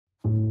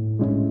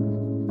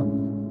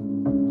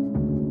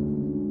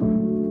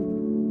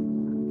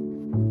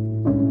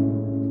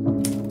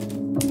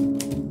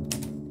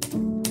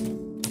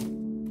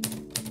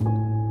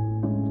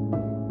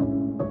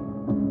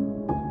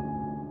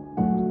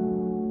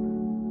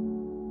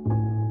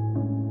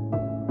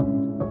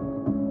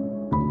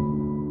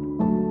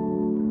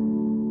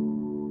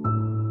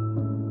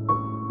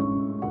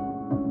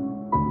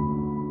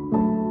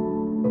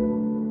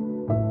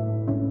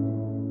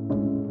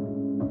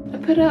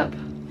put up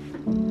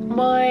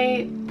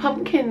my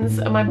pumpkins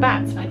and my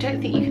bats, but I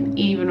don't think you can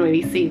even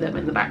really see them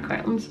in the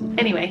background.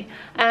 Anyway,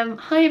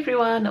 hi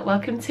everyone,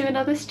 welcome to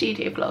another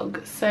studio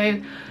vlog.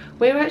 So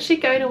we're actually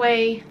going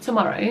away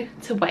tomorrow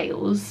to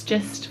Wales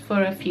just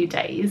for a few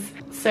days.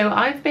 So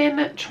I've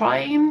been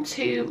trying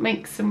to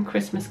make some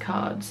Christmas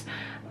cards,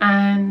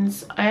 and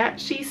I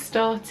actually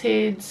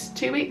started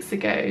 2 weeks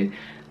ago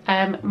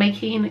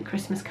making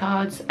Christmas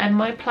cards, and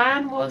my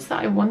plan was that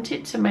I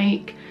wanted to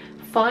make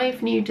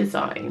 5 new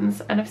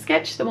designs, and I've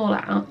sketched them all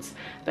out,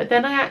 but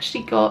then I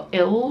actually got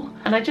ill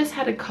and I just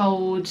had a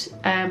cold.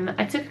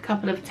 I took a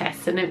couple of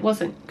tests and it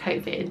wasn't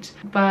COVID,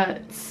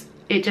 but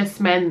it just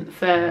meant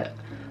that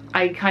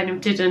I kind of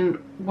didn't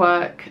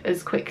work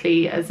as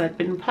quickly as I'd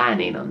been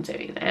planning on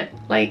doing it.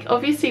 Like,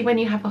 obviously when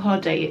you have a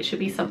holiday it should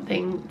be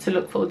something to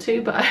look forward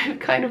to, but I've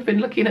kind of been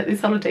looking at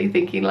this holiday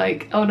thinking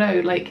like, oh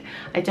no, like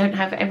I don't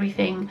have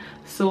everything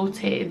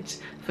sorted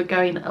for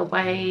going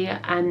away.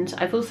 And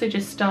I've also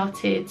just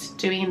started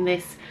doing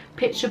this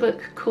picture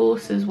book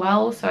course as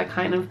well, so I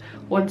kind of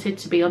wanted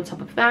to be on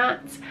top of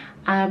that.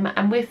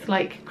 And with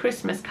like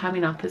Christmas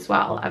coming up as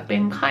well, I've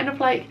been kind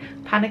of like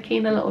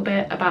panicking a little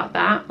bit about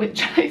that,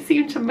 which I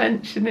seem to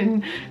mention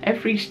in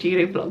every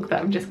studio vlog, that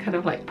I'm just kind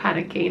of like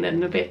panicking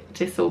and a bit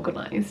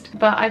disorganized.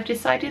 But I've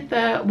decided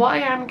that what I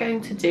am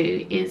going to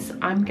do is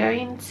I'm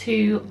going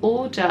to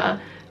order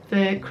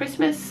the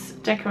Christmas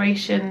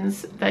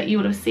decorations that you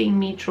would have seen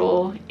me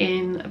draw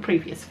in a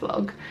previous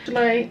vlog.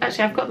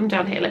 Actually, I've got them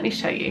down here, let me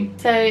show you.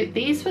 So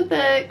these were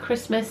the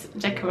Christmas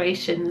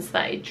decorations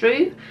that I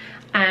drew,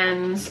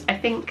 and I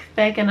think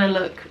they're gonna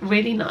look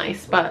really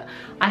nice, but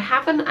I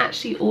haven't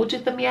actually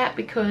ordered them yet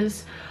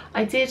because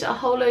I did a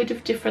whole load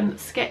of different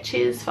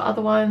sketches for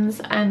other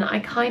ones, and I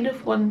kind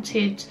of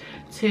wanted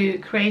to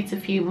create a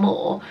few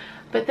more,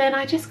 but then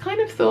I just kind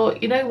of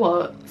thought, you know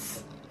what,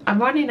 I'm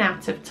running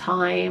out of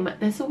time.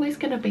 There's always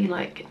going to be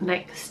like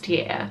next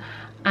year,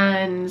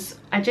 and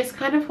I just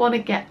kind of want to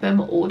get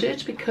them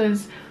ordered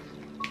because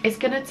it's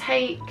going to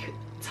take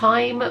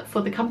time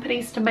for the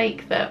companies to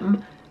make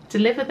them,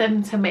 deliver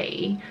them to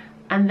me,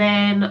 and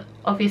then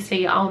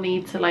obviously I'll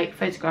need to like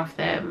photograph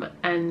them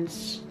and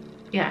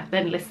yeah,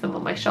 then list them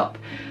on my shop.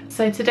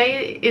 So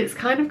today it's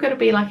kind of going to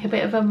be like a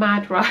bit of a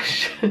mad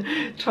rush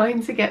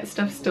trying to get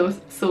stuff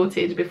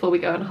sorted before we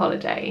go on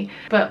holiday.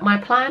 But my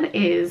plan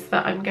is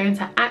that I'm going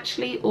to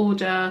actually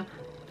order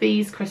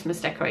these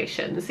Christmas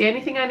decorations. The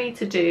only thing I need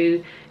to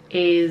do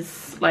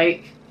is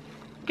like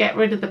get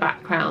rid of the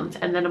background,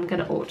 and then I'm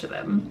going to order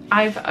them.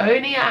 I've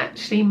only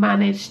actually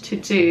managed to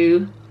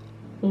do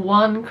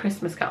one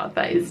Christmas card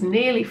that is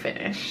nearly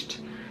finished,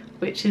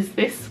 which is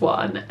this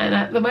one, and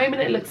at the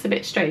moment it looks a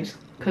bit strange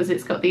because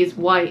it's got these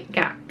white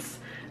gaps.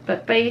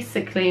 But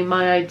basically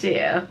my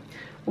idea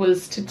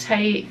was to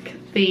take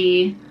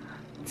the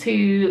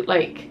two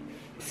like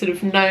sort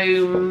of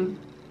gnome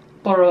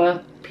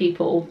borrower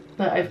people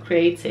that I've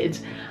created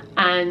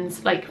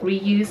and like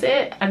reuse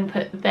it and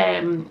put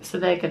them, so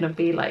they're gonna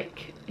be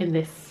like in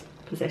this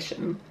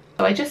position.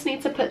 So I just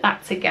need to put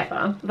that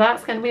together.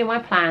 That's gonna be my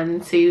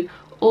plan, to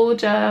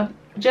order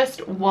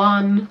just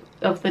one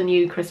of the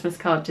new Christmas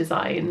card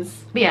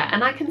designs. But yeah,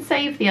 and I can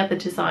save the other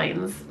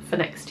designs for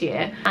next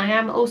year. I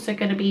am also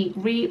going to be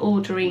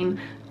reordering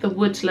the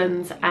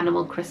Woodlands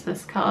animal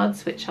Christmas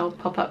cards, which I'll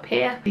pop up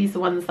here. These are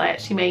ones I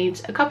actually made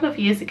a couple of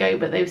years ago,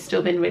 but they've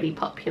still been really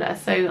popular,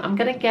 so I'm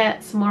going to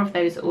get some more of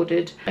those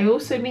ordered. I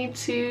also need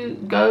to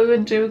go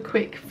and do a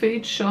quick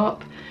food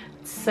shop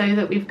so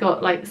that we've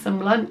got like some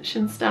lunch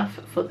and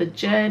stuff for the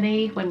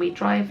journey when we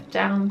drive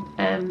down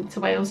to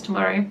Wales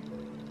tomorrow.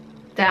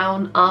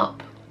 Down,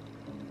 up,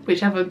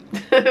 whichever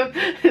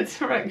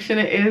direction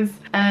it is.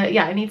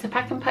 Yeah, I need to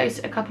pack and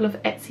post a couple of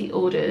Etsy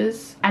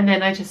orders, and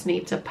then I just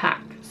need to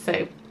pack,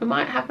 so we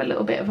might have a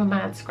little bit of a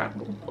mad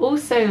scramble.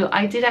 Also,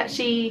 I did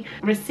actually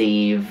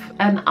receive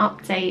an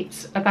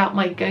update about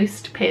my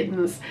ghost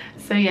pins.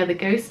 So yeah, the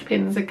ghost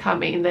pins are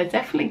coming. They're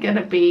definitely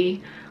gonna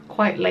be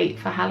quite late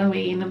for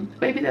Halloween.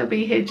 Maybe they'll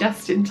be here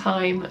just in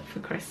time for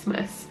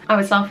Christmas. I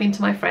was laughing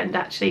to my friend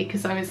actually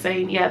because I was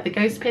saying, yeah, the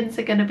ghost pins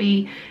are going to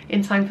be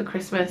in time for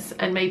Christmas,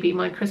 and maybe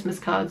my Christmas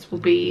cards will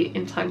be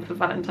in time for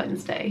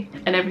Valentine's Day,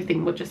 and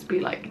everything will just be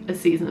like a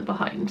season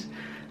behind.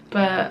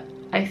 But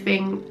I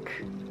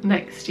think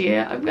next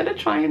year I'm going to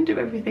try and do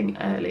everything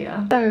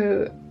earlier.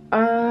 So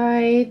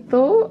I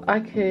thought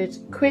I could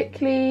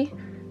quickly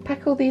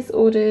pack all these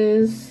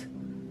orders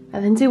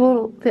and then do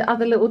all the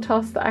other little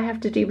tasks that I have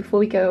to do before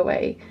we go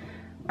away.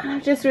 And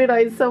I've just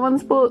realised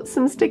someone's bought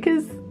some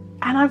stickers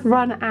and I've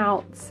run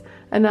out,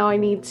 and now I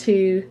need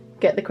to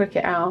get the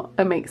Cricut out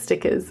and make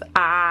stickers.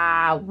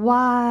 Ah,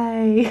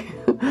 why?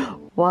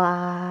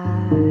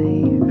 Why?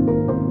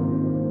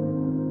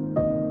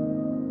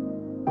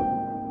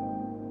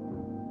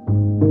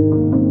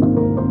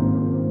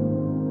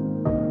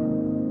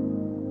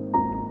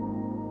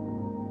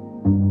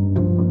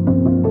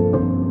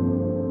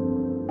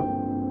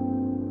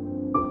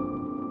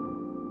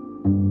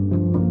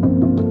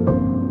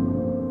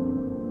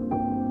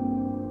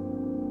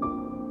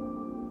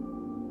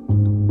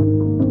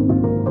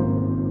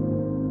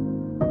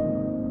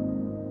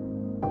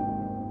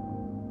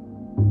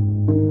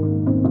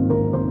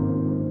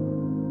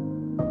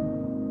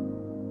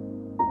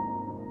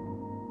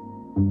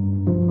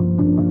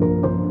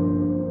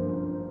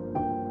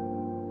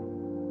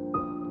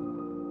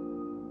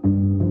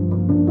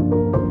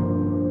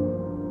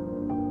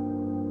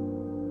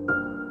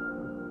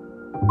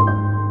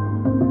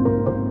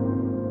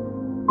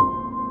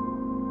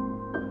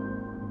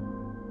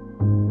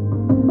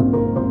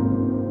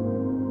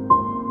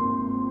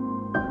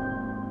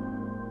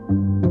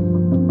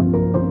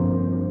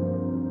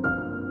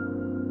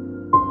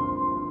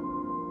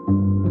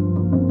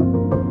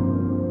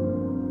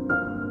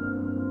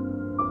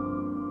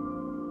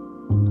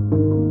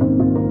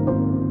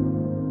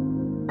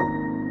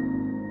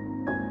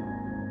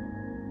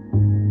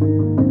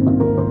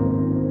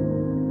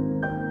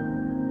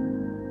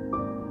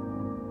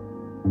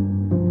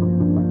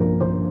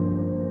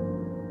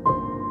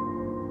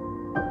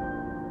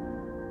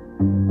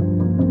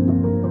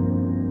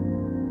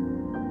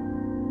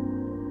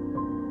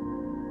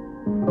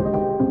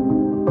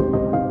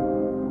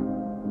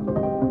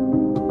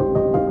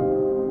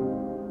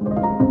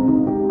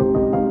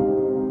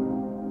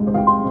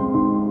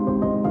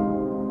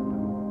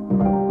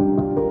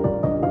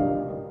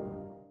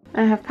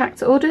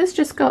 packed orders,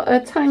 just got a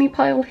tiny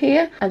pile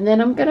here, and then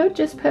I'm gonna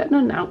just put an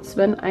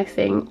announcement, I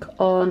think,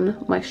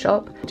 on my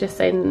shop, just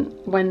saying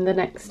when the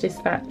next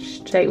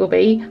dispatch date will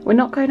be. We're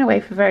not going away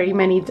for very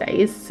many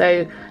days,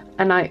 so,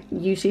 and I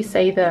usually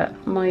say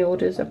that my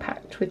orders are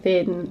packed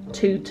within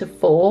 2 to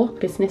 4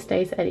 business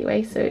days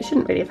anyway, so it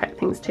shouldn't really affect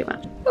things too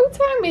much. Oh,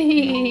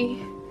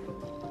 Tammy!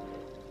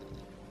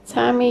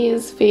 Tammy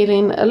is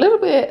feeling a little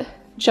bit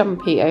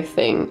jumpy, I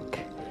think,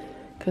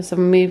 because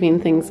I'm moving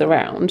things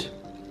around.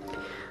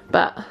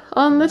 But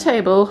on the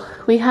table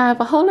we have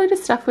a whole load of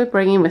stuff we're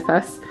bringing with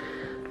us.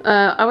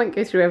 I won't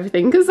go through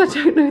everything because I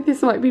don't know,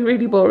 this might be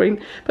really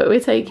boring, but we're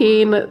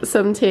taking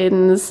some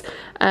tins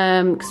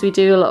because we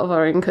do a lot of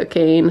our own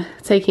cooking,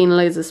 taking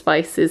loads of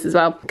spices as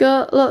well.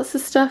 Got lots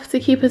of stuff to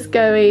keep us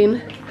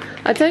going.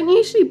 I don't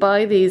usually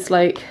buy these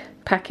like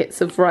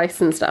packets of rice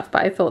and stuff,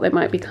 but I thought they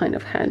might be kind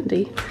of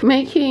handy.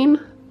 Making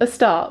a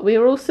start, we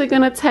are also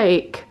going to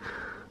take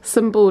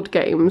some board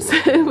games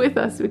with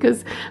us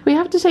because we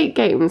have to take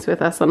games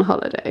with us on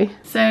holiday.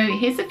 So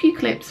here's a few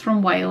clips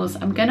from Wales.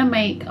 I'm gonna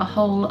make a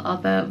whole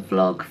other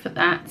vlog for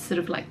that, sort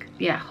of like,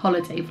 yeah,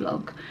 holiday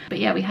vlog. But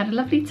yeah, we had a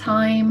lovely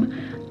time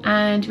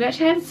and we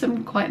actually had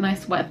some quite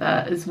nice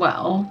weather as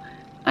well,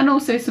 and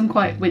also some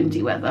quite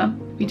windy weather.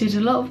 We did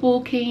a lot of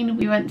walking.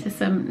 We went to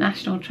some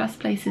National Trust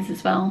places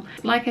as well.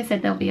 Like I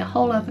said, there'll be a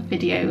whole other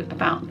video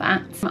about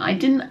that. I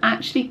didn't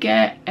actually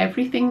get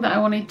everything that I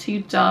wanted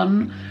to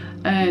done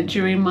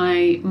during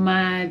my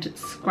mad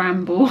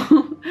scramble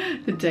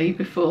the day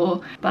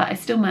before, but I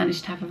still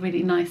managed to have a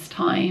really nice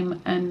time,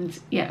 and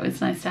yeah, it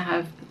was nice to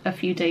have a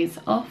few days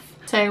off.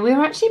 So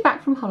we're actually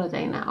back from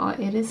holiday now.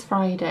 It is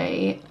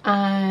Friday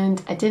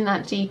and I didn't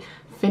actually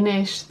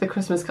finish the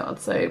Christmas card,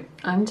 so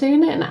I'm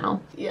doing it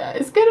now. Yeah,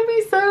 it's gonna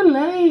be so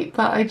late,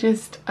 but I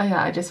just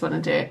want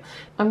to do it.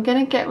 I'm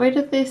gonna get rid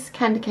of this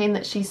candy cane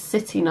that she's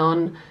sitting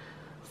on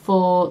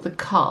for the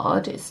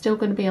card. It's still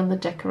going to be on the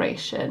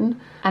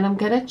decoration, and I'm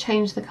going to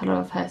change the colour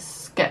of her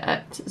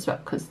skirt as well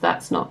because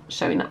that's not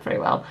showing up very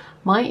well.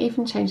 Might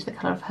even change the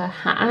colour of her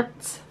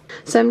hat.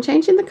 So I'm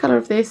changing the colour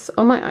of this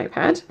on my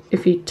iPad.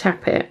 If you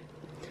tap it,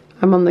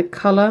 I'm on the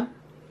colour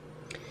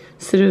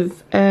sort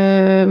of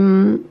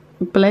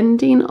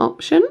blending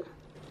option.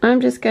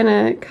 I'm just going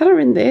to colour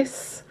in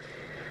this.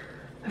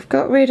 I've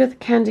got rid of the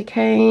candy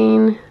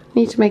cane.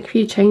 Need to make a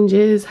few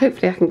changes.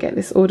 Hopefully I can get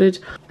this ordered.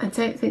 I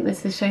don't think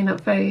this is showing up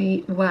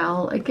very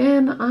well.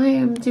 Again, I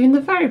am doing the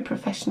very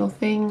professional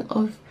thing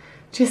of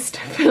just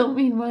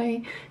filming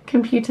my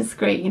computer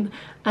screen.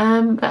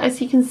 But as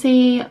you can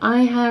see,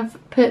 I have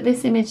put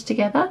this image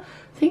together.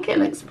 I think it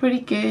looks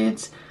pretty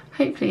good.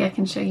 Hopefully I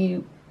can show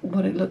you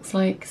what it looks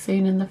like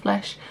soon in the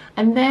flesh.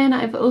 And then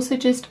I've also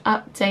just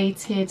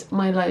updated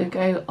my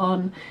logo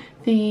on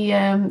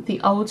the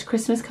old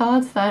Christmas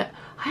cards that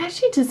I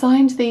actually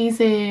designed these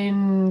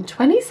in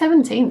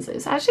 2017, so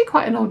it's actually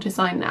quite an old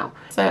design now.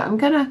 So I'm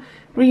gonna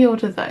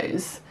reorder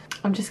those.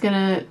 I'm just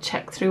gonna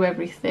check through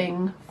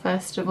everything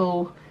first of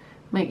all,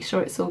 make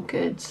sure it's all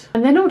good,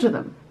 and then order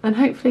them. And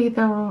hopefully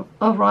they'll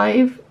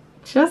arrive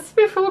just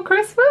before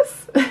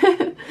Christmas.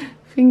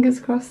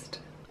 Fingers crossed.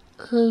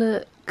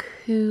 Look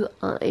who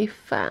I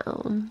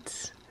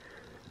found.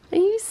 Are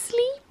you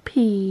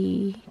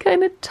sleepy?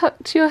 Kind of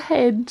tucked your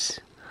head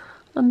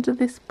under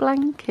this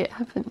blanket,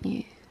 haven't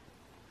you?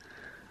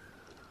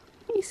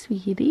 Hey,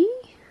 sweetie,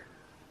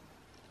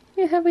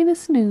 you're having a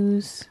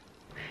snooze.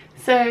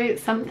 So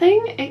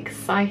something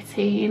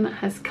exciting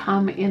has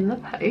come in the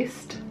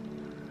post.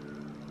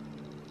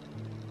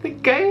 The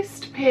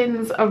ghost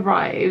pins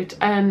arrived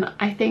and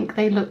I think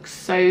they look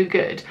so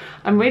good.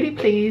 I'm really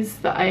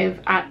pleased that I've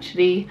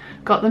actually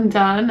got them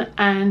done,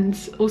 and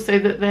also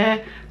that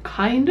they're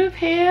kind of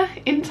here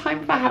in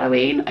time for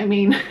Halloween. I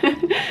mean,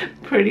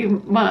 pretty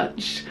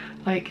much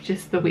like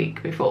just the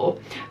week before,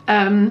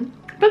 but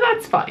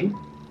that's fine.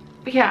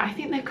 But yeah, I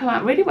think they've come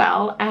out really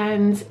well,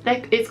 and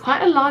it's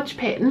quite a large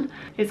pin.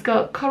 It's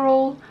got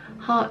coral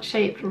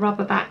heart-shaped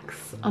rubber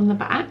backs on the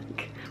back,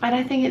 and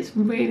I think it's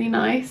really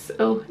nice.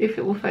 Oh, if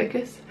it will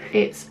focus.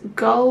 It's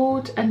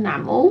gold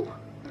enamel,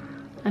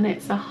 and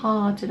it's a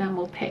hard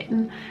enamel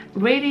pin.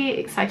 Really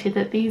excited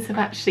that these have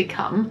actually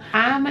come.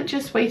 I'm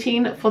just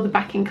waiting for the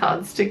backing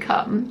cards to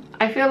come.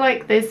 I feel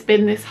like there's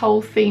been this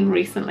whole theme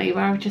recently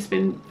where I've just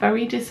been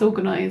very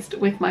disorganized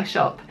with my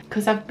shop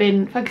because I've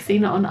been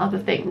focusing on other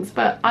things,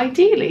 but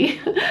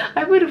ideally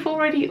I would have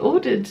already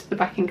ordered the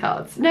backing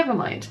cards. Never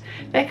mind,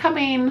 they're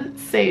coming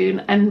soon,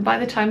 and by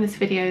the time this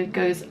video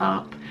goes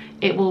up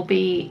it will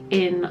be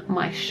in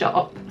my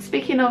shop.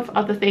 Speaking of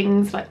other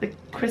things like the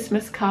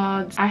Christmas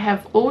cards, I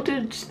have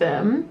ordered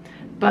them,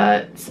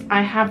 but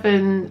I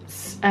haven't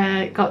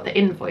got the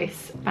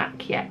invoice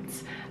back yet.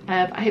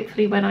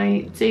 Hopefully when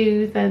I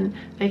do, then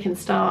they can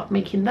start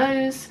making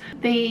those.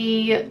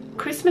 The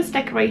Christmas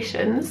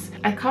decorations,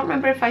 I can't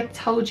remember if I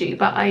told you,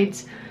 but I'd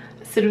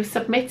sort of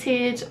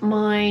submitted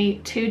my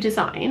 2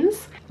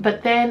 designs,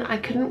 but then I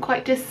couldn't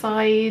quite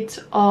decide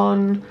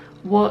on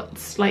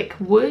what like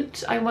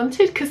wood I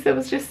wanted because there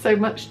was just so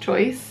much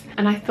choice,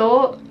 and I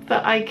thought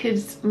that I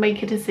could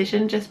make a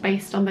decision just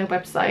based on their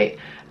website,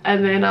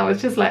 and then I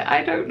was just like,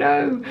 I don't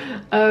know.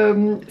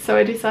 So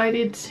I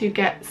decided to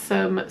get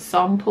some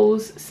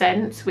samples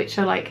sent, which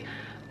are like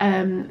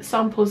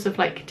samples of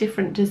like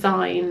different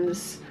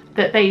designs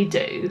that they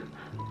do,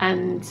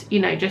 and you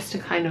know, just to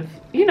kind of,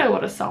 you know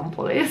what a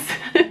sample is.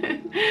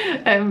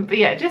 But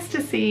yeah, just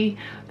to see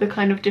the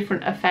kind of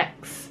different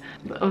effects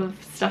of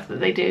stuff that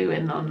they do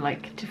and on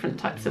like different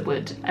types of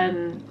wood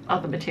and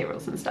other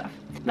materials and stuff.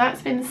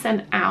 That's been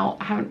sent out.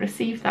 I haven't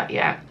received that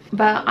yet,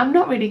 but I'm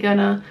not really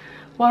gonna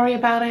worry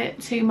about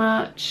it too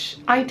much.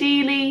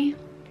 Ideally,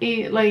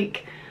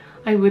 like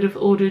I would have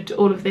ordered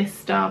all of this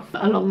stuff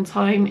a long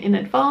time in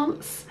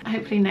advance.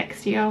 Hopefully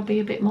next year I'll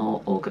be a bit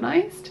more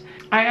organized.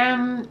 I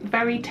am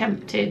very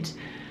tempted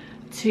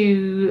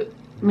to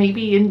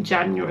maybe in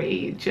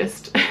January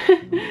just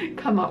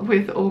come up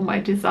with all my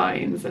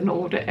designs and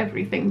order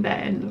everything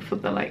then for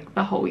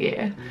the whole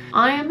year.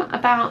 I am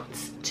about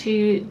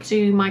to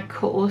do my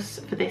course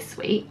for this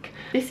week.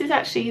 This is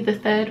actually the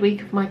 3rd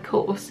week of my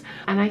course,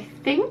 and I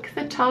think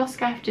the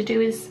task I have to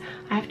do is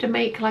I have to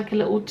make like a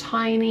little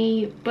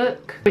tiny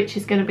book, which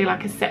is going to be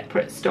like a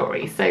separate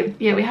story. So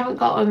yeah, we haven't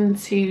gotten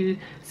to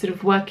sort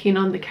of working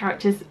on the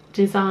character's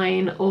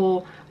design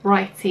or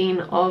writing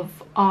of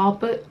our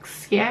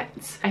books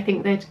yet. I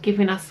think they're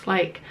giving us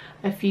like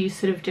a few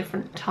sort of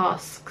different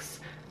tasks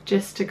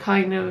just to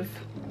kind of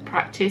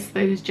practice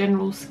those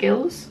general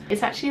skills.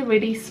 It's actually a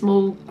really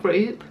small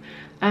group,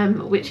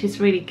 which is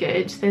really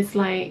good. There's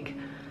like,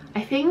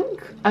 I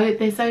think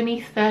there's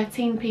only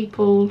 13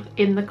 people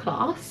in the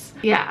class.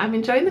 Yeah, I'm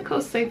enjoying the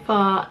course so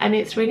far, and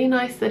it's really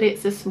nice that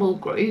it's a small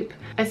group,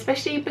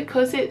 especially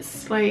because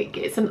it's like,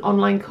 it's an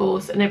online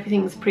course and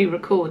everything's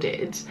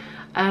pre-recorded.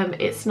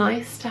 It's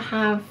nice to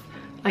have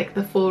like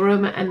the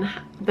forum and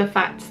the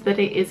fact that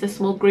it is a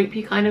small group.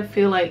 You kind of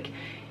feel like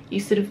you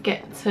sort of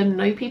get to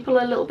know people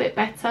a little bit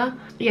better.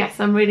 Yes,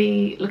 I'm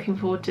really looking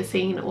forward to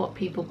seeing what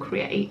people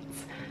create.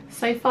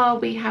 So far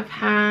we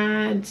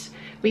had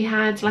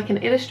like an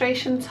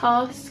illustration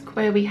task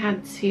where we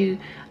had to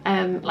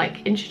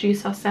like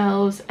introduce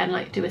ourselves and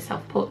like do a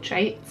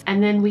self-portrait,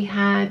 and then we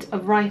had a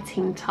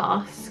writing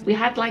task. We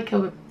had like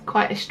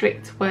quite a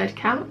strict word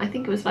count. I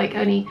think it was like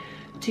only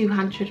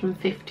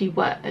 250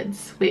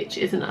 words, which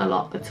isn't a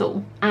lot at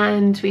all,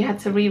 and we had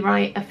to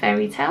rewrite a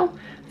fairy tale.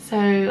 So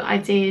I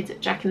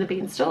did Jack and the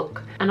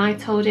Beanstalk, and I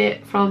told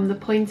it from the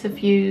point of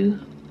view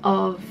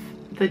of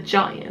the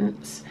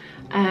giant,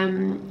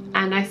 and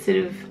I sort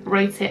of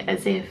wrote it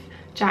as if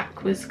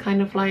Jack was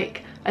kind of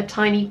like a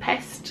tiny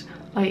pest,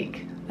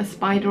 like a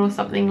spider or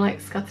something, like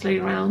scuttling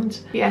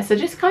around. Yeah, so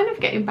just kind of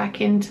getting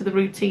back into the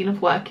routine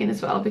of working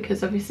as well,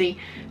 because obviously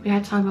we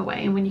had time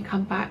away, and when you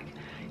come back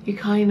you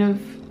kind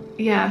of,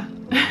 yeah,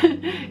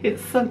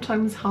 it's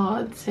sometimes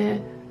hard to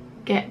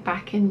get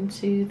back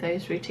into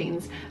those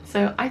routines.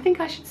 So I think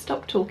I should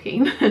stop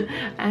talking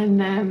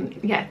and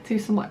yeah, do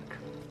some work.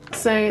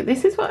 So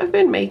this is what I've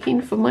been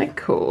making for my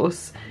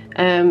course.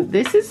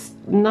 This is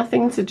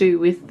nothing to do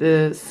with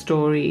the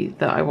story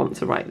that I want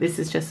to write. This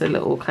is just a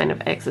little kind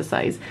of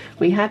exercise.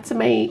 We had to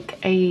make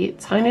a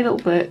tiny little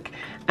book,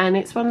 and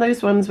it's one of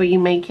those ones where you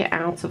make it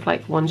out of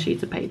like one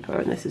sheet of paper,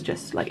 and this is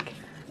just like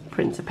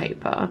printer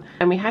paper,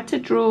 and we had to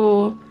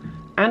draw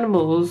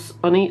animals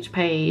on each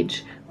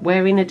page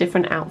wearing a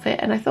different outfit.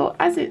 And I thought,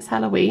 as it's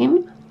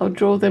Halloween, I'll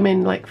draw them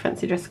in like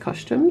fancy dress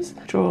costumes.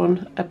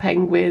 Drawn a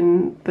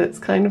penguin that's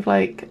kind of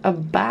like a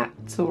bat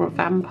or a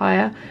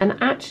vampire, and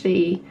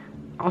actually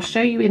I'll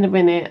show you in a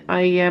minute.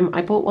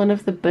 I bought one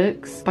of the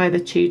books by the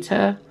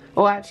tutor,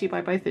 or actually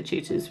by both the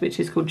tutors, which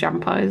is called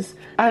Vampires,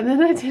 and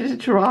then I did a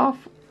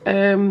giraffe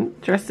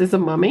dressed as a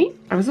mummy.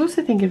 I was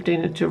also thinking of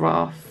doing a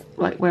giraffe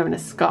like wearing a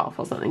scarf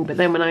or something, but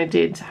then when I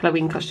did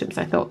Halloween costumes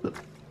I thought that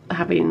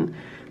having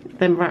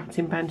them wrapped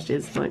in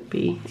bandages might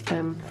be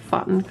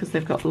fun because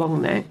they've got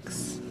long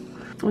necks.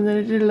 And then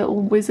I did a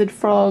little wizard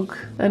frog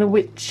and a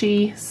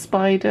witchy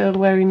spider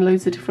wearing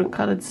loads of different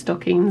coloured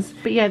stockings.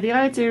 But yeah, the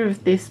idea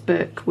of this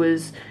book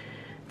was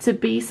to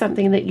be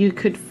something that you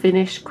could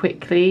finish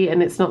quickly,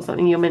 and it's not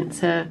something you're meant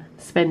to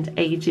spend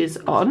ages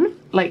on,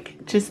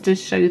 like just to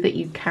show that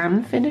you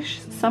can finish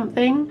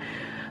something.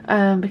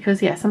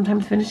 Because yeah,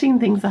 sometimes finishing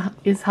things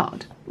is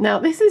hard. Now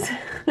this is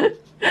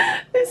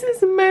this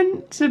is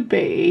meant to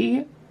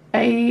be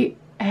a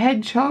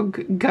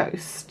hedgehog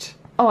ghost.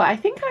 Oh, I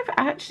think I've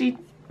actually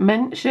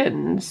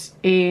mentioned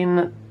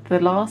in the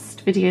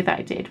last video that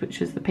I did, which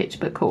was the pitch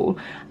book haul,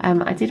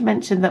 I did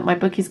mention that my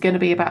book is going to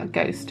be about a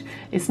ghost.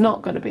 It's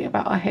not going to be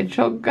about a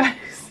hedgehog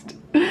ghost.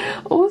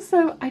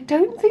 Also, I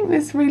don't think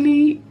this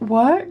really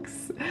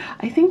works.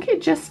 I think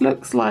it just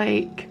looks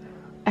like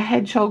a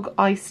hedgehog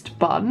iced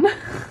bun.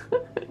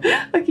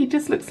 Like he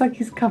just looks like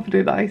he's covered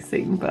in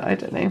icing, but I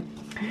don't know.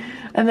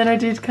 And then I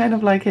did kind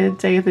of like a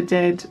Day of the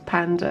Dead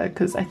panda,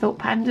 because I thought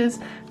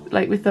pandas,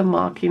 like with the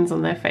markings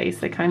on their face,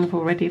 they kind of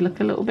already look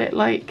a little bit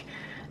like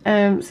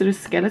sort of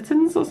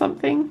skeletons or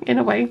something in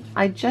a way.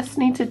 I just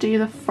need to do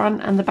the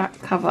front and the back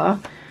cover,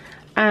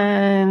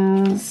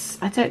 and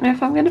I don't know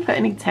if I'm going to put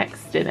any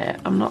text in it.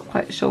 I'm not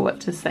quite sure what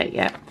to say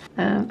yet.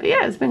 But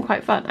yeah, it's been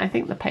quite fun. I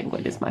think the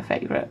penguin is my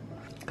favourite.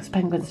 because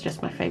penguins are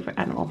just my favourite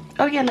animal.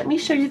 Oh yeah, let me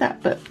show you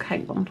that book,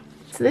 hang on.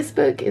 So this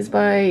book is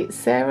by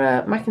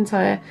Sarah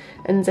McIntyre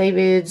and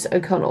David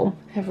O'Connell.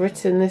 Have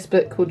written this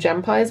book called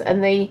Vampires,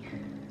 and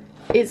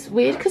it's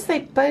weird because they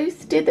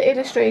both did the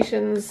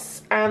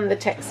illustrations and the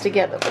text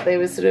together, but they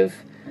were sort of,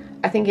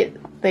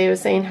 they were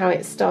saying how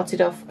it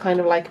started off kind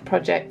of like a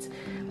project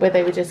where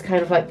they were just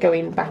kind of like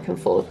going back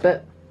and forth.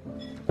 But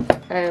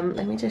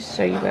let me just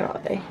show you, where are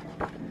they?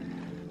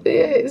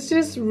 Yeah, it's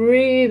just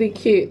really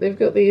cute. They've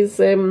got these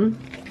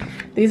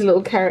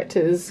little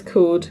characters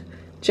called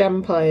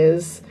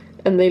Vampires,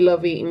 and they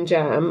love eating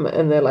jam,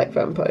 and they're like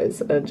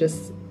vampires. I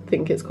just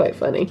think it's quite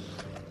funny.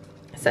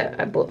 So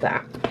I bought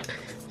that.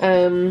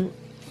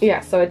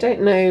 Yeah, so I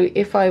don't know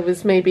if I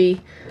was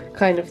maybe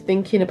kind of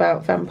thinking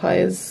about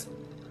vampires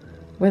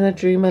when I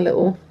drew my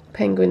little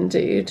penguin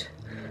dude.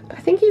 But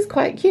I think he's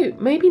quite cute.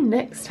 Maybe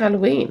next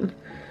Halloween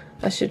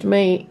I should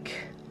make...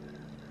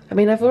 I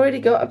mean, I've already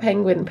got a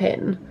penguin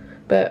pin,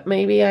 but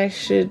maybe I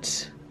should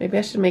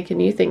make a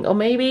new thing. Or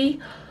maybe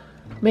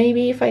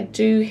if I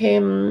do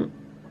him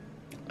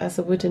as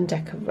a wooden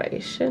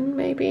decoration,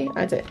 maybe?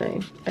 I don't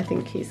know. I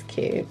think he's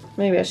cute.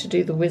 Maybe I should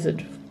do the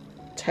wizard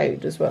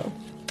toad as well.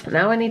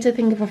 Now I need to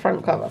think of a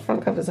front cover.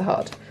 Front covers are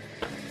hard.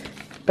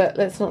 But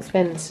let's not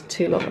spend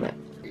too long on it.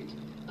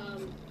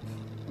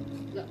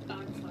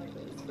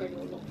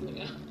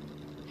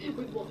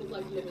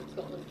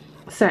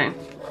 So,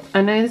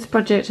 I know this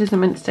project isn't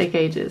meant to take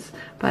ages,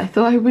 but I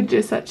thought I would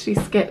just actually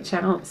sketch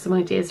out some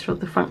ideas for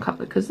the front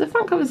cover, because the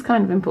front cover is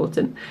kind of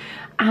important.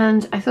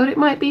 And I thought it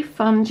might be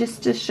fun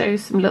just to show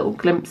some little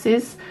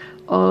glimpses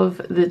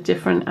of the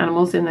different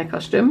animals in their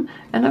costume.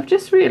 And I've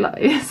just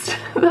realised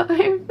that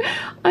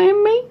I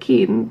am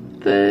making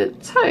the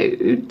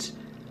toad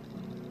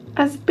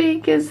as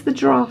big as the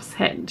giraffe's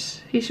head.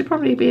 He should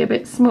probably be a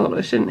bit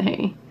smaller, shouldn't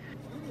he?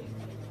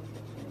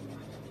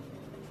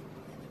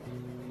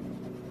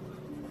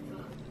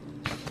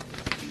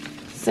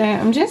 So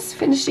I'm just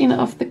finishing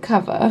off the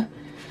cover,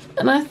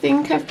 and I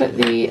think I've put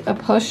the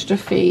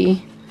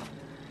apostrophe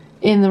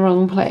in the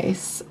wrong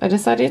place. I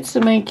decided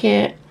to make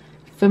it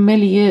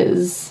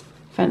Familiar's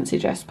fancy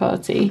dress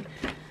party.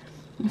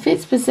 If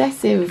it's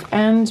possessive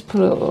and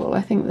plural,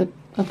 I think the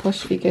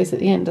apostrophe goes at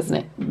the end, doesn't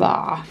it?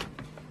 Bah.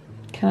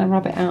 Can I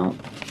rub it out?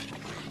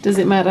 Does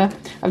it matter?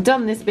 I've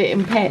done this bit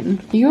in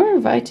pen. You are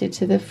invited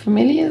to the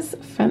Familiar's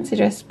fancy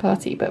dress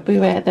party, but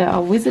beware, there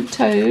are wizard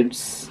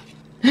toads,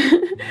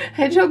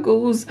 hedgehog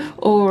ghouls,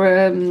 or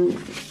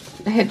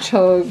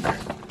hedgehog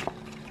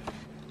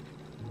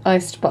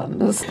iced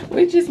buns,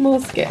 which is more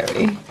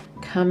scary.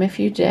 Come if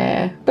you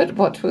dare, but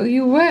what will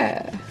you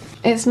wear?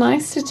 It's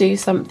nice to do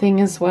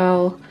something as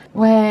well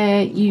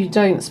where you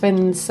don't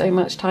spend so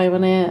much time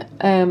on it.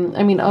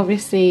 I mean,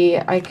 obviously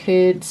I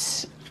could,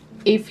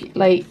 if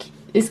like,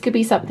 this could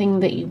be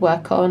something that you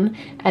work on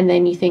and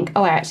then you think,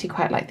 oh, I actually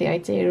quite like the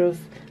idea of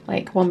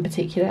like one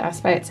particular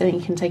aspect, and then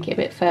you can take it a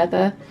bit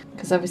further,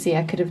 because obviously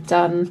I could have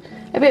done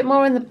a bit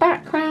more in the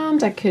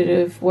background. I could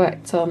have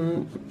worked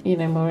on, you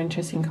know, more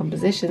interesting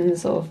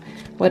compositions or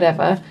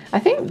whatever. I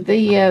think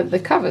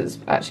the cover's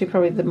actually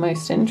probably the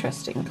most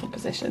interesting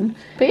composition.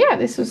 But yeah,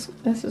 this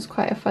was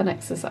quite a fun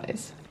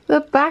exercise. The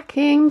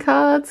backing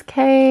cards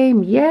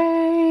came,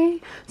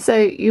 yay! So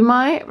you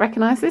might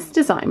recognise this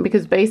design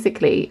because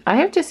basically I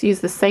have just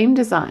used the same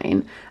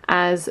design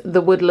as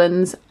the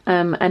Woodlands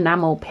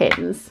enamel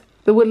pins.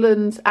 The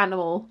Woodlands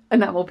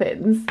enamel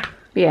pins.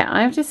 But yeah,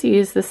 I've just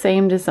used the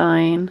same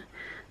design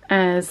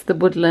as the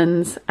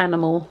Woodlands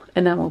enamel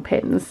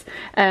pins.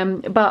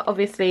 But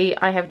obviously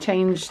I have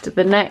changed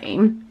the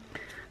name.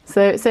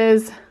 So it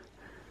says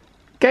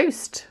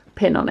Ghost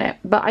pin on it.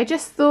 But I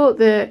just thought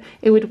that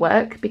it would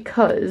work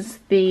because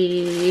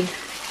wrap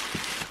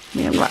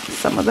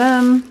some of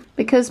them.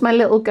 Because my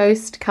little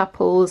ghost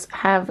couples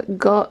have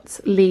got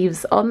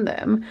leaves on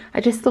them, I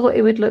just thought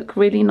it would look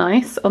really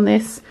nice on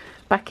this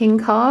backing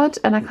card,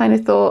 and I kind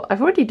of thought,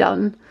 I've already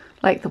done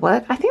like the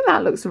work. I think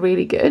that looks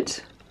really good.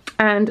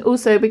 And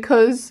also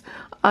because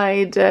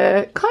I'd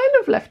kind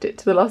of left it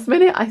to the last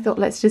minute, I thought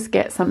let's just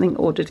get something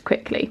ordered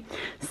quickly.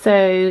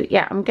 So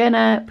yeah, I'm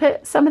gonna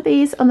put some of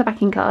these on the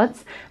backing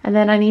cards, and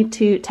then I need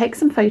to take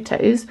some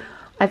photos.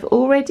 I've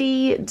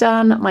already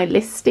done my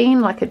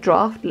listing, like a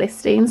draft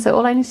listing, so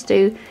all I need to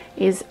do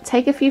is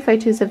take a few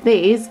photos of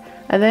these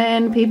and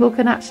then people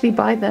can actually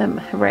buy them.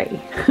 Hooray.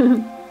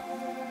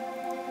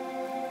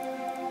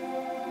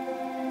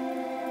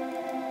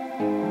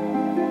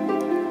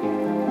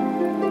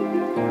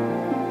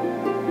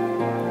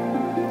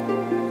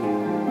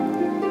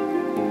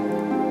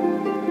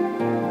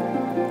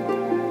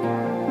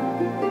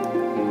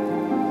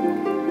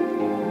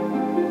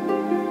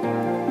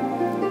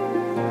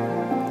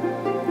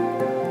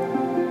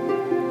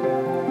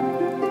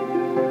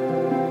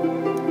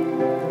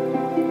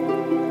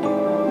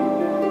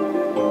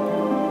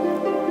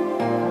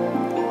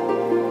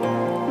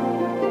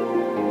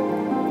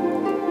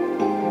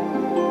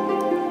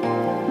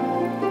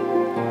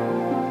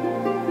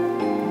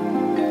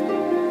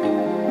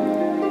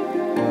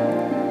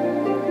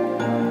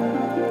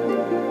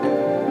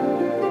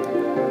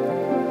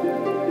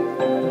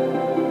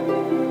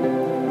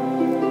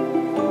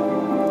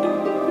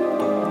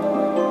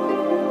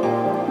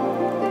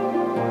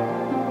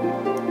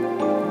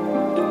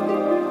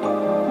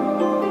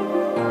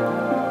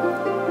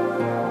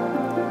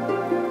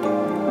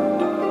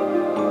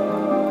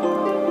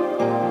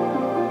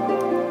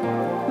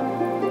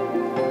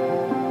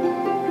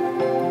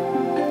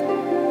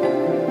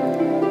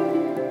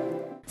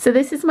 So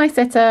this is my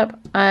setup.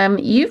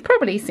 You've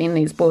probably seen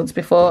these boards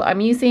before. I'm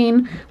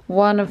using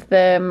one of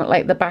them,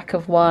 like the back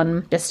of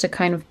one, just to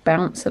kind of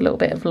bounce a little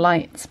bit of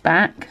light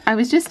back. I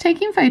was just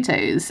taking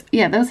photos.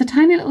 Yeah, there was a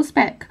tiny little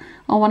speck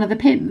on one of the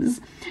pins,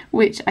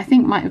 which I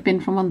think might have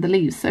been from one of the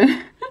leaves. So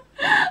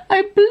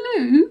I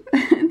blew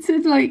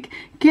to like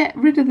get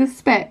rid of the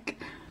speck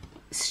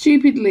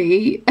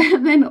stupidly,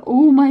 and then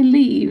all my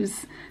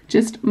leaves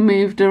just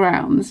moved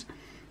around.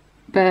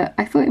 But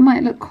I thought it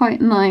might look quite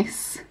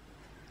nice,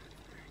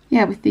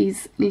 yeah, with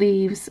these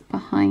leaves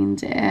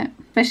behind it,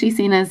 especially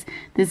seeing as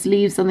there's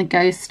leaves on the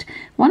ghost.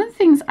 One of the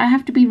things I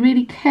have to be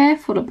really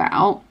careful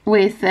about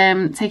with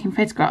taking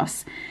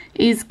photographs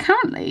is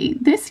currently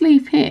this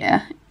leaf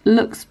here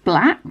looks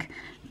black.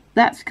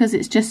 That's because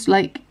it's just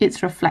like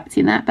it's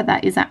reflecting that, but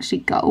that is actually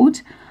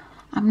gold.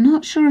 I'm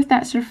not sure if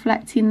that's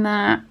reflecting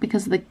that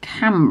because of the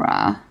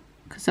camera,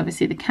 because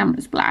obviously the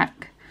camera's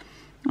black.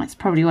 That's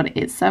probably what it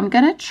is. So I'm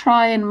going to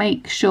try and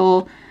make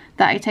sure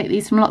that I take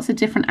these from lots of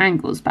different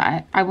angles,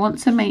 but I want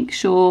to make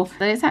sure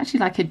that it's actually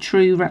like a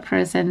true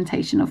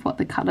representation of what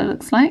the colour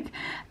looks like.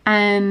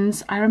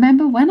 And I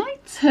remember when I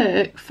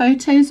took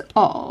photos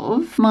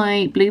of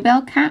my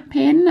bluebell cat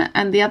pin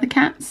and the other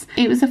cats,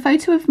 it was a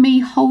photo of me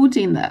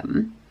holding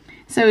them.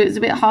 So it was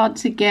a bit hard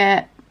to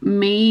get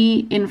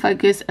me in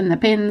focus and the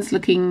pins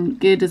looking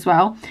good as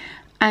well.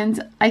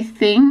 And I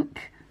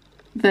think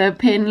the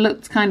pin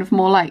looked kind of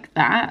more like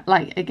that,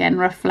 like again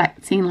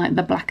reflecting like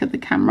the black of the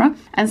camera.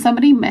 And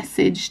somebody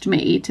messaged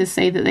me to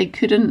say that they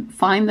couldn't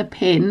find the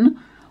pin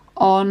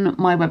on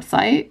my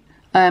website,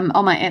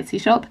 on my Etsy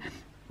shop,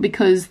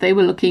 because they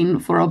were looking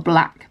for a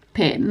black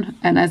pin,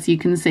 and as you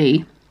can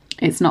see,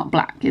 it's not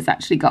black, it's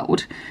actually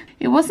gold.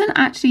 It wasn't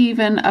actually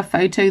even a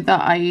photo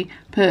that I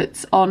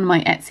put on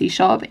my Etsy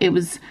shop. It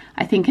was,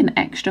 I think, an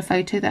extra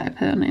photo that I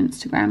put on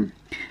Instagram.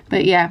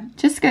 But yeah,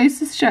 just goes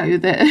to show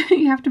that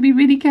you have to be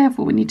really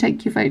careful when you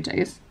take your photos.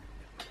 Is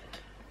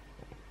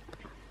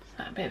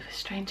that a bit of a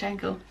strange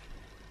angle?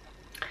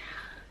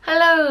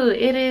 Hello,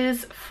 it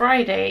is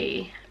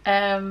Friday.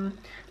 I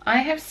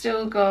have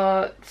still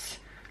got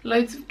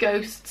loads of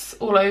ghosts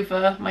all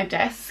over my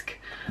desk,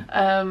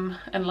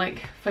 and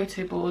like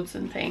photo boards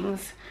and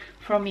things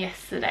from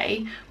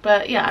yesterday,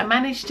 but yeah, I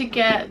managed to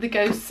get the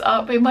ghosts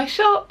up in my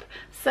shop,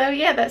 so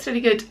yeah, that's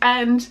really good.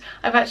 And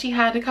I've actually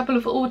had a couple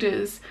of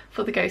orders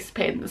for the ghost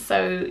pins,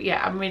 so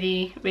yeah, I'm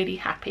really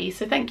happy.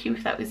 So thank you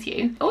if that was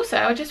you. Also,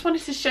 I just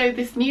wanted to show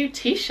this new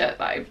t-shirt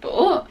that I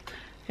bought.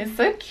 It's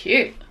so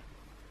cute.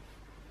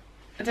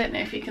 I don't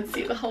know if you can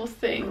see the whole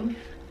thing.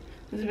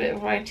 There's a bit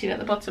of writing at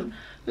the bottom.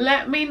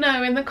 Let me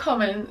know in the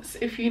comments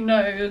if you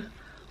know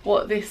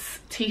what this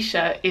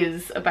t-shirt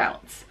is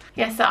about.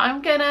 Yeah, so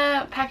I'm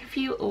gonna pack a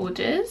few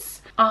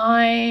orders.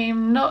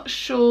 I'm not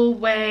sure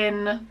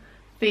when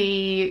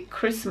the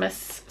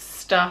Christmas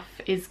stuff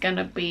is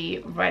gonna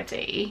be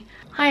ready.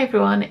 Hi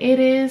everyone, it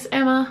is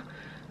Emma,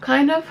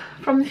 kind of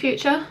from the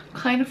future,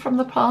 kind of from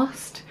the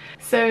past.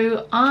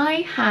 So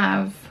I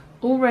have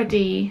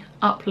already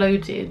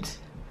uploaded,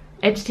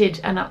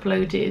 edited and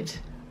uploaded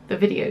the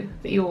video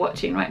that you're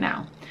watching right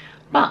now.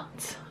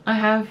 But I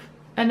have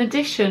an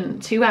addition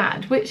to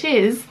add, which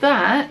is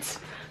that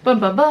bum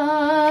bum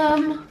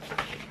bum!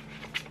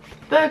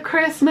 The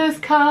Christmas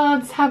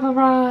cards have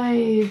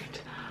arrived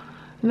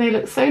and they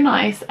look so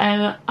nice,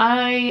 and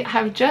I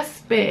have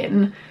just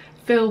been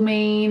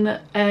filming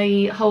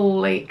a whole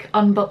like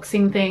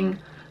unboxing thing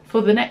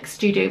for the next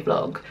studio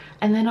vlog,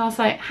 and then I was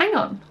like, hang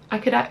on, I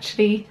could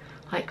actually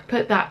like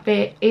put that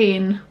bit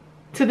in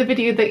to the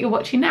video that you're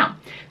watching now,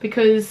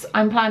 because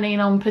I'm planning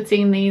on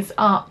putting these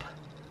up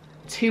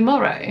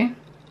tomorrow,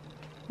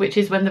 which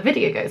is when the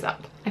video goes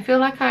up. I feel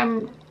like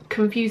I'm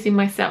confusing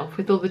myself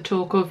with all the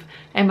talk of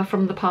Emma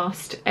from the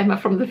past, Emma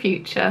from the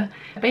future.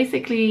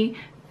 Basically,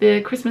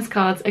 the Christmas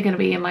cards are going to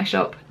be in my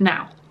shop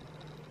now.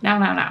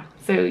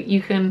 So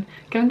you can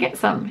go and get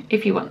some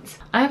if you want.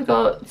 I've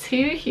got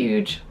two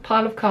huge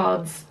pile of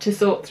cards to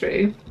sort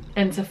through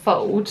and to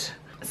fold,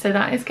 so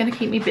that is going to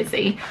keep me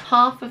busy.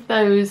 Half of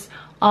those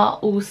are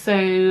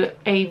also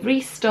a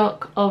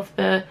restock of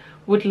the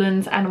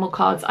Woodlands animal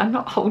cards. I'm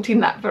not holding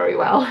that very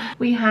well.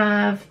 We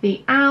have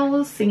the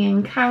owls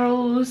singing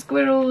carols,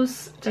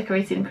 squirrels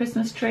decorating a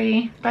Christmas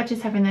tree,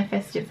 badgers having their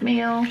festive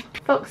meal,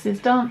 foxes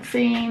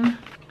dancing,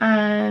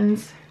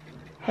 and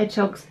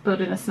hedgehogs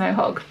building a snow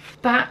hog.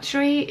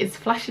 Battery is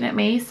flashing at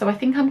me, so I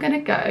think I'm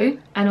gonna go,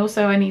 and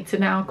also I need to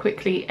now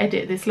quickly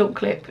edit this little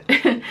clip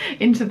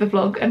into the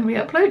vlog and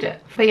re-upload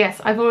it. But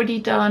yes, I've already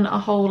done a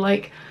whole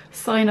like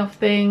sign off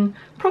thing,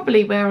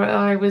 probably where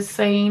I was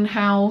saying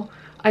how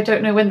I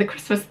don't know when the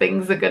Christmas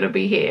things are gonna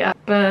be here,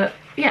 but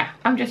yeah,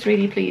 I'm just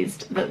really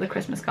pleased that the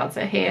Christmas cards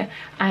are here,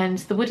 and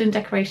the wooden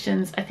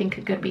decorations I think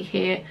are gonna be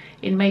here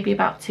in maybe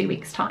about 2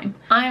 weeks time.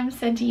 I am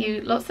sending you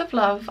lots of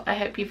love. I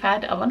hope you've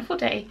had a wonderful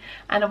day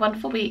and a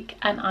wonderful week,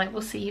 and I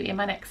will see you in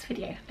my next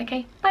video.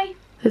 Okay, bye.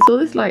 There's all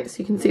this light so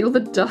you can see all the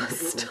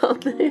dust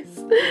on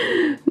this.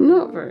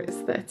 Not very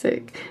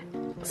aesthetic.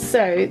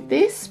 So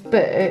this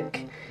book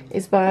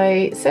is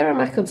by Sarah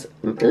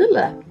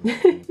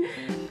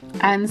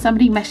and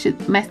somebody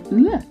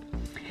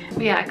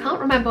yeah, I can't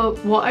remember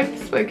what I've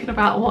spoken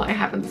about and what I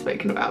haven't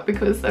spoken about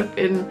because I've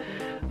been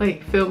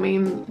like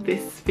filming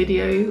this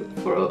video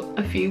for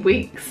a few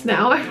weeks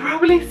now. I've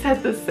probably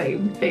said the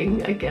same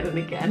thing again and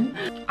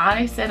again.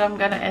 I said I'm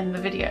gonna end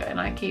the video and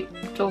I keep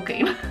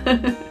talking.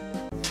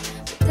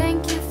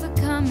 Thank you for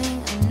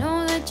coming. I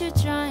know that you're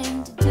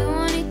trying to do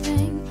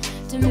anything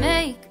to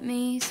make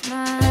me